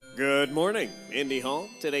Good morning, Indy Hall.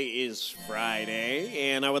 Today is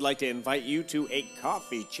Friday, and I would like to invite you to a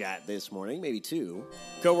coffee chat this morning, maybe two,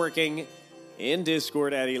 co-working in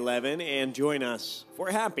Discord at 11, and join us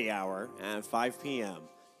for happy hour at 5 p.m.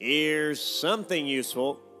 Here's something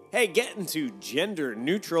useful. Hey, get into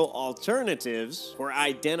gender-neutral alternatives for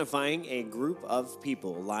identifying a group of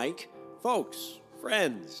people like folks,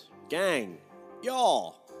 friends, gang,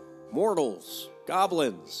 y'all, mortals,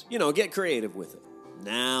 goblins. Get creative with it.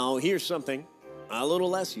 Now, here's something a little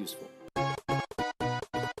less useful.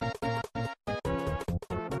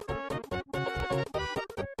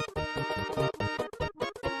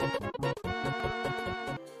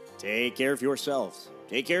 Take care of yourselves,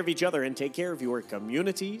 take care of each other, and take care of your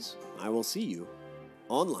communities. I will see you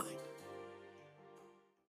online.